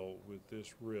deal with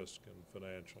this risk in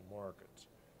financial markets?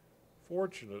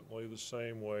 Fortunately, the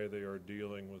same way they are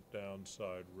dealing with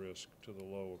downside risk to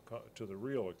the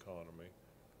real economy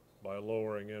by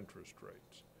lowering interest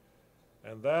rates.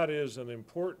 And that is an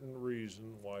important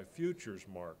reason why futures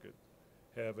markets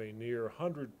have a near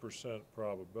 100%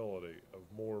 probability of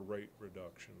more rate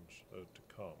reductions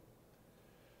to come.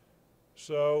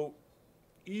 So,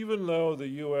 even though the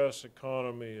U.S.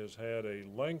 economy has had a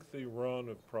lengthy run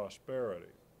of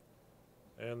prosperity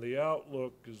and the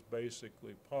outlook is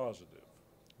basically positive,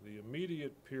 the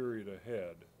immediate period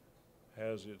ahead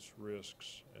has its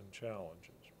risks and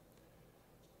challenges.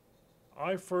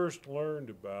 I first learned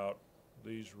about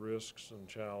these risks and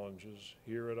challenges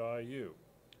here at IU.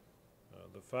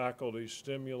 The faculty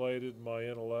stimulated my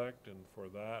intellect, and for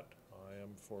that I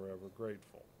am forever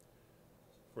grateful.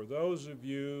 For those of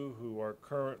you who are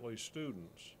currently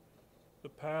students, the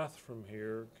path from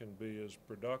here can be as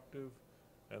productive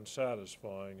and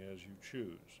satisfying as you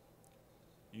choose.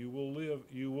 You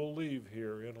will leave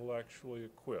here intellectually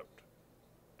equipped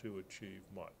to achieve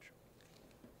much.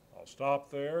 I'll stop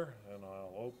there and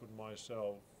I'll open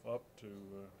myself up to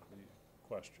the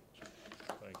questions.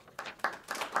 Thank you.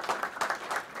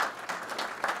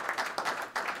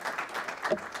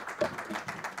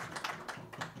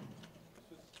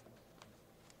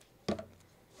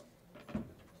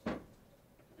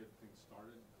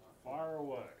 Fire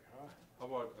away, huh? How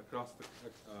about across the,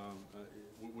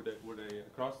 would a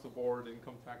across the board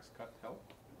income tax cut help?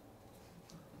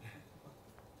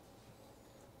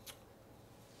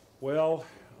 Well,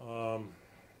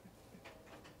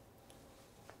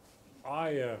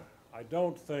 I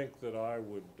don't think that I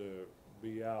would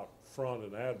be out front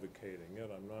and advocating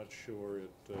it. I'm not sure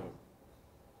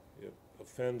it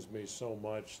offends me so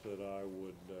much that I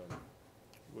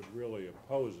would really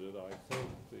oppose it. I think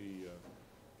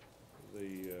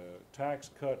the tax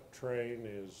cut train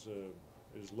is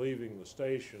leaving the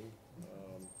station,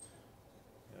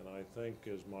 and I think,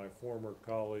 as my former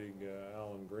colleague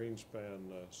Alan Greenspan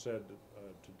said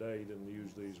today, he didn't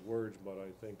use these words, but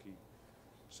I think he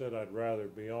said, I'd rather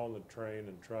be on the train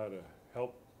and try to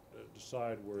help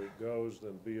decide where it goes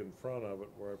than be in front of it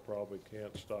where I probably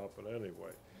can't stop it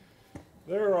anyway.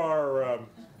 There are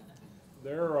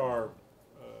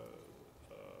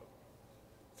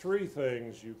three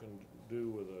things you can do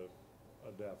with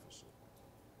a deficit.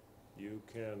 You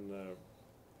can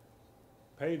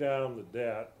pay down the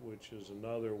debt, which is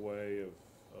another way of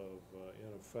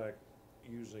in effect,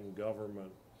 using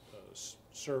government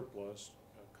surplus,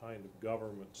 a kind of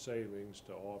government savings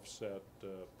to offset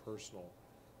the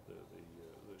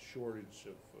shortage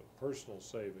of personal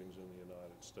savings in the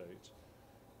United States.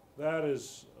 That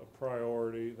is a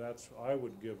priority. I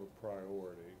would give a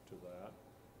priority to that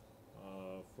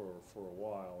for a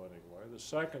while anyway. The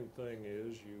second thing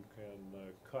is you can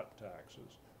cut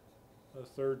taxes. The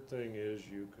third thing is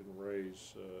you can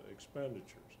raise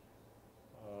expenditures.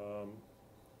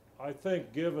 I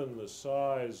think given the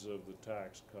size of the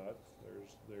tax cut,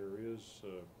 there is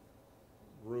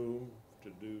room to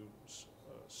do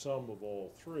some of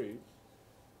all three.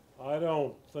 I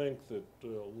don't think that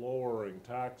lowering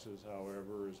taxes,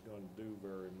 however, is going to do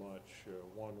very much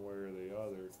one way or the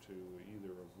other to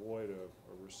either avoid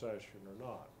a recession or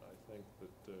not. I think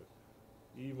that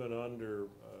even under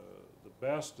the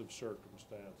best of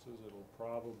circumstances, it'll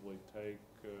probably take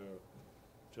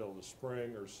till the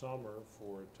spring or summer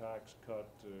for a tax cut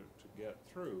to get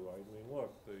through. I mean,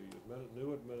 look, the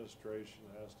new administration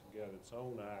has to get its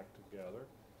own act together.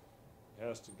 It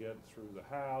has to get through the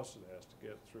House, it has to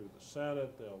get through the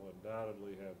Senate. They'll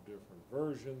undoubtedly have different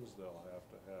versions. They'll have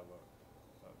to have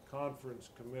a conference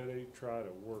committee try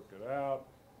to work it out.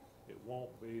 It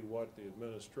won't be what the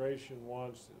administration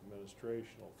wants. The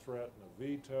administration will threaten a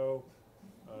veto,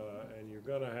 and you're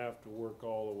going to have to work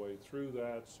all the way through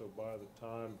that. So by the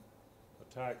time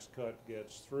a tax cut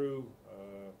gets through,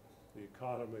 the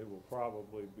economy will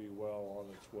probably be well on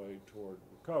its way toward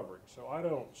recovering. So I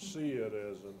don't see it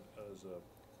as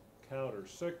a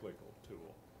counter-cyclical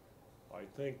tool. I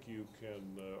think you can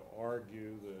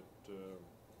argue that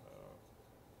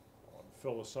on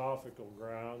philosophical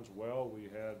grounds, well, we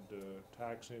had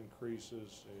tax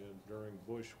increases during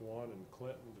Bush 1 and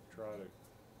Clinton to try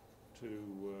to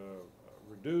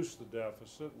reduce the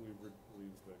deficit.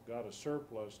 We've got a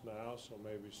surplus now, so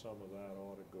maybe some of that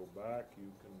ought to go back.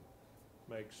 You can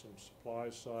make some supply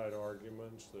side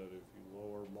arguments that if you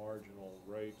lower marginal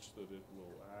rates that it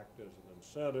will act as an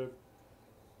incentive.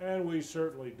 And we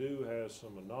certainly do have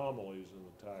some anomalies in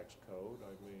the tax code.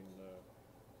 I mean,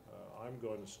 I'm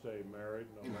going to stay married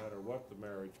no matter what the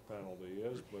marriage penalty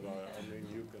is, but I mean,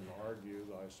 you can argue,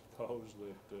 I suppose,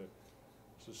 that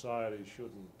society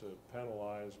shouldn't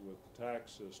penalize with the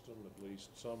tax system, at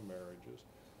least some marriages.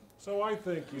 So I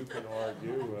think you can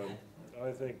argue,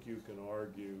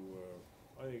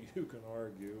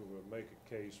 make a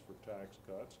case for tax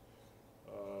cuts.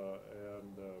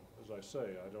 And as I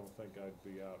say, I don't think I'd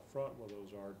be out front with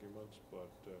those arguments, but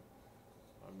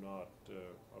I'm not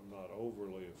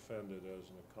overly offended as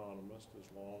an economist as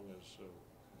long as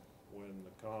when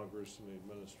the Congress and the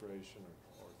administration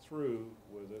are through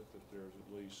with it, that there's at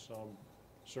least some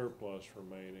surplus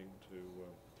remaining to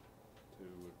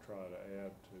try to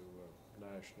add to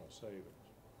national savings.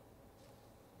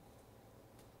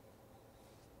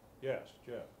 Yes,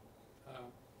 Jeff.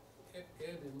 Ed,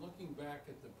 in looking back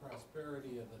at the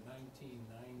prosperity of the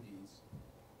 1990s,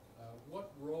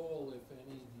 what role, if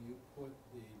any, do you put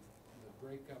the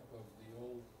breakup of the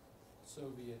old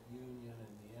Soviet Union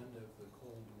and the end of the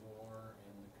Cold War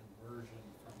and the conversion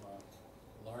from a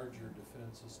larger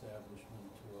defense establishment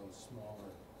to a smaller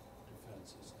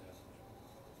defense establishment?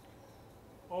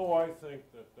 Oh, I think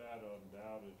that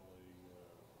undoubtedly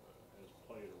has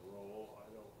played a role. I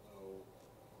don't know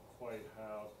quite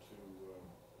how to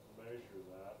measure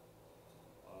that.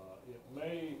 It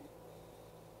may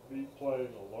be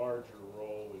playing a larger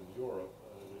role in Europe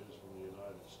than it is in the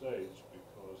United States,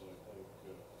 because I think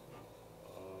it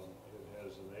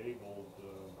has enabled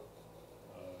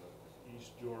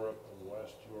East Europe and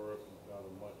West Europe have got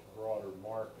a much broader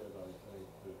market. I think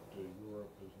that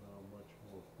Europe is now much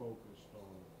more focused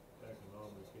on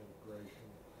economic integration.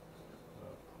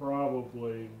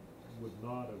 Probably would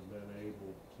not have been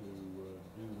able to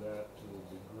do that to the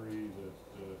degree that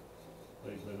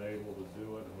they've been able to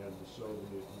do it had the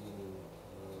Soviet Union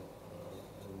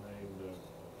remained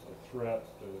a threat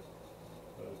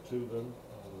to them,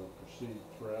 a perceived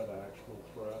threat, actual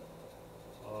threat.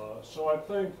 So I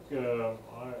think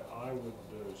I would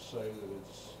say that it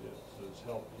has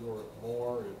helped Europe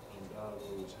more. It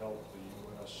undoubtedly has helped the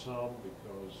U.S. some,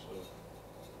 because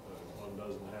one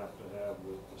doesn't have to have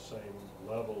the same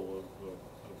level of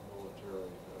military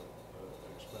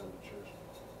expenditures.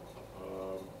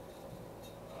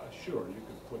 Sure, you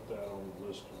could put that on the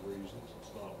list of reasons. It's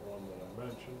not one that I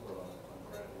mentioned, but I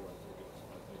grant you, I think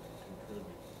it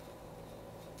contributes.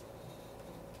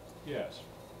 Yes.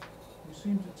 You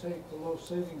seem to take the low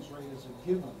savings rate as a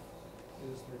given.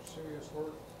 Is there serious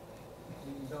work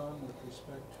being done with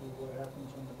respect to what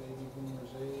happens when the baby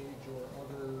boomers age, or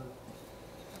other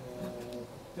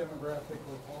demographic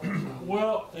or policy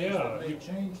Well, things yeah, that may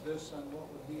change this, and what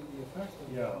would be the effect of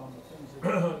Yeah. it on the things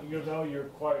that you know, you're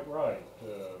quite right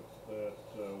that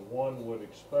one would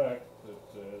expect that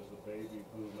as the baby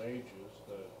boom ages,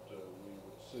 that we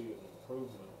would see an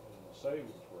improvement in the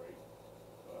savings rate.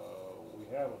 We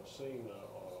haven't seen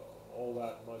all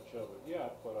that much of it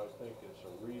yet, but I think it's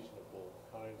a reasonable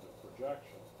kind of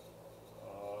projection.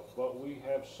 But we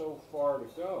have so far to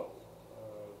go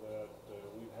that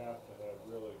we'd have to have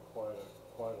really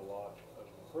quite a lot of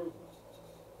improvement.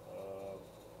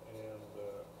 And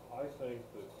I think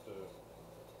that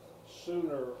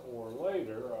sooner or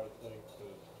later, I think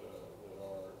that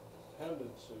our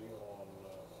dependency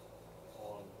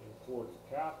on imported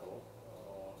capital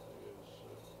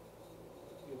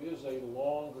it is a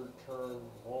longer-term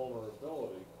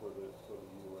vulnerability for the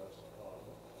U.S.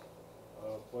 economy,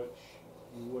 but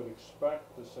you would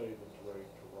expect the savings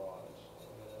rate to rise,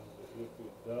 and if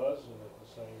it does, and at the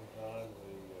same time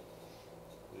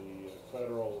the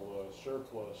federal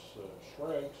surplus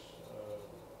shrinks,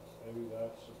 maybe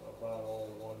that's about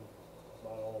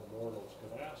all mortals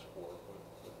can ask for.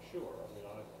 But sure, I mean,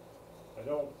 I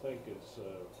don't think it's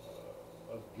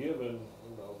a given,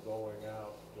 you know, going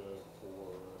out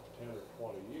for 10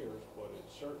 or 20 years, but it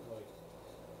certainly,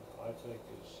 I think,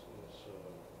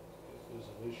 is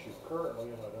an issue currently,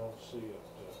 and I don't see it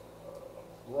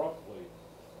abruptly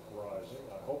rising.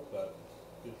 I hope that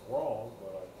is wrong,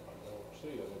 but I don't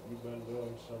see it. Have you been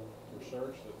doing some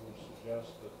research that would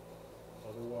suggest that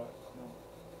otherwise? No.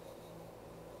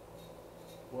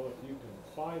 Well, if you can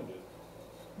find it,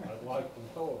 I'd like to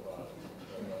know about it,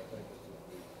 because I think it would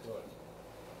be good.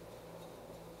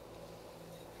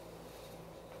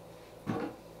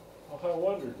 Well, I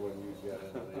wondered when you'd get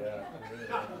into the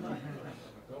afternoon.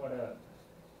 Go ahead.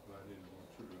 I didn't want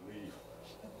you to leave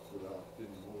without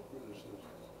any more criticism.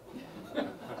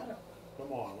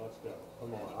 Come on, let's go.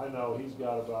 Come on. I know he's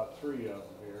got about 3 of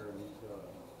them here, and he's got.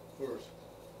 First,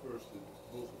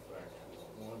 both are factual.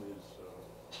 One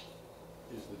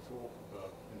is the talk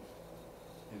about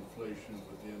inflation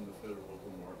within the Federal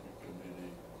Open Market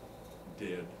Committee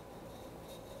dead?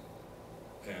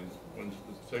 And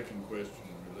the second question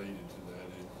related to that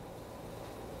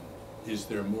is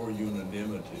there more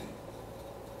unanimity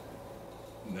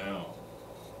now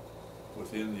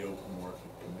within the Open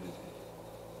Market Committee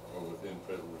or within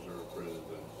Federal Reserve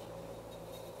presidents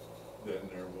than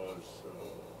there was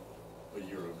a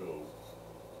year ago?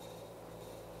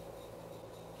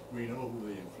 We know who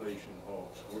the inflation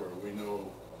hawks were. We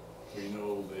know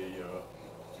the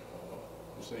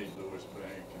St. Louis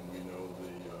Bank, and we know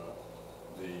the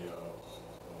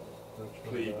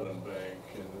Cleveland Bank,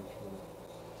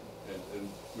 and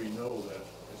we know that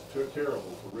it's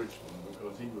terrible for Richmond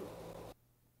because he was.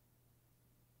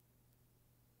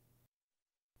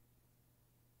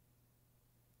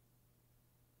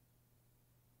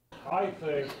 I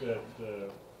think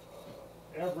that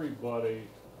everybody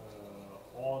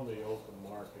on the Open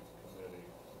Market Committee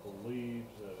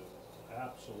believes that it's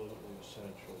absolutely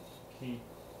essential to keep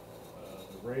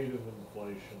the rate of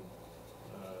inflation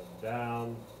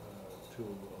down to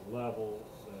a level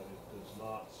that it does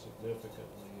not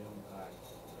significantly impact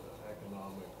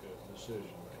economic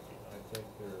decision making. I think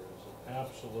there is an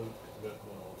absolute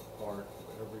commitment on the part of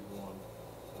everyone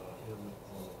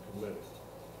on the committee.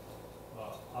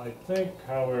 I think,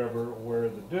 however, where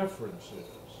the difference is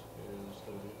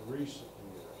that in recent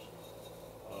years,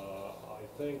 I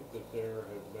think that there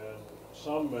have been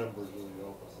some members of the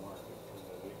Open Market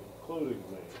Committee, including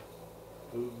me,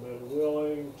 who've been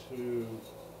willing to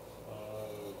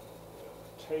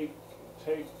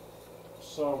take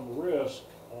some risk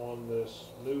on this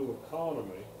new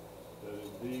economy, that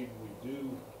indeed we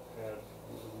do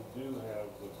have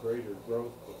the greater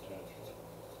growth potential,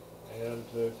 and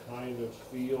to kind of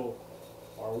feel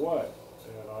our way.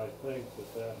 And I think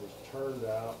that has turned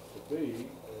out to be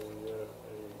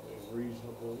a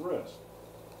reasonable risk.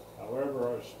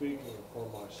 However, speaking for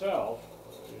myself,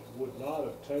 it would not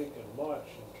have taken much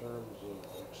in terms of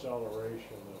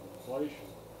acceleration of inflation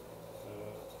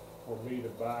for me to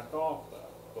back off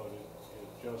that. But it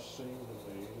just seemed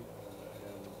to me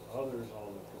and others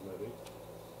on the committee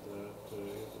that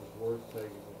it was worth taking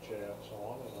a chance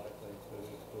on, and I think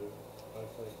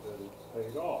that it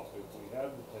paid off. If we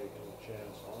hadn't taken a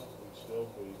chance on it, we'd still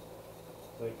be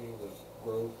thinking that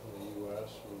growth in the U.S.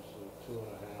 was 2.5%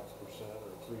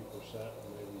 or 3%, and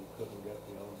maybe you couldn't get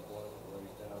the unemployment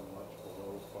rate down much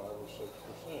below 5 or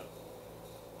 6%.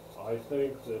 I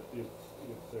think that if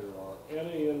there are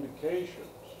any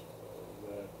indications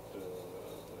that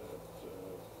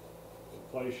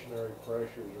inflationary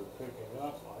pressures are picking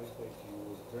up, I think you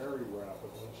would very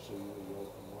rapidly see the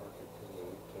Open Market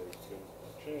Committee take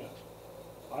a chance.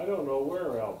 I don't know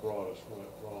where Al Broadus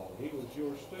went wrong. He was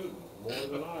your student more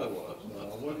than I was.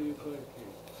 Now, what do you think?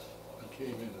 He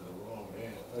came into the wrong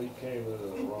hand. He came into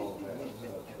the wrong hand.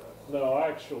 That's right. No,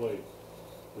 actually,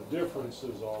 the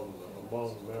differences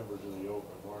among members of the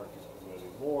Open Market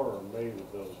Committee more are made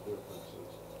of those differences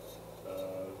than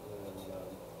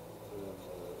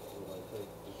I think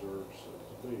deserves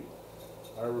to be.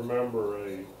 I remember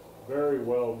a very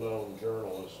well-known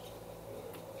journalist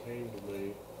came to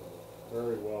me,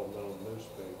 very well-known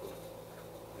newspaper,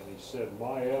 And he said,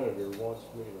 my editor wants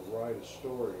me to write a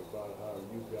story about how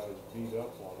you guys beat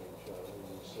up on each other.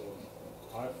 And he said,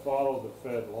 I followed the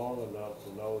Fed long enough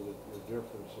to know that your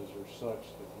differences are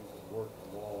such that you can work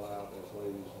them all out as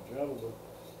ladies and gentlemen.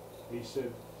 He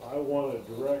said, I want a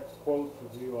direct quote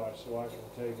from you so I can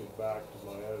take it back to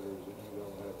my editors that you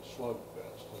don't have a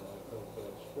slugfest. And I think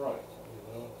that's right, you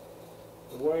know.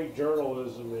 The way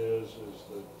journalism is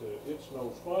that it's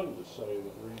no fun to say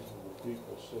that reasonable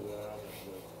people sit down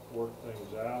and work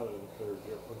things out, and if there are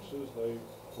differences, they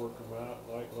work them out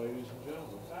like ladies and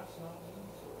gentlemen. That's not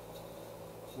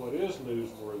newsworthy. What is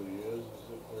newsworthy is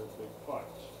that there are big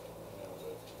fights.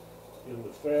 And in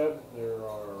the Fed, there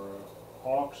are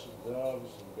hawks and doves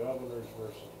and governors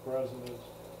versus presidents,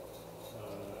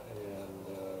 and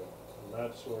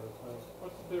that sort of thing.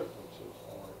 But the differences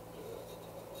aren't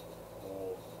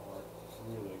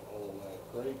really all that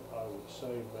great. I would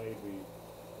say maybe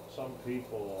some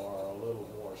people are a little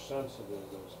more sensitive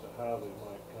as to how they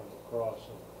might come across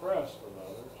in the press than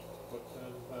others, but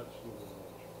then that's human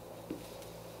nature.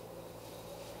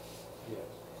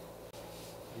 Yes.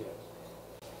 Yes.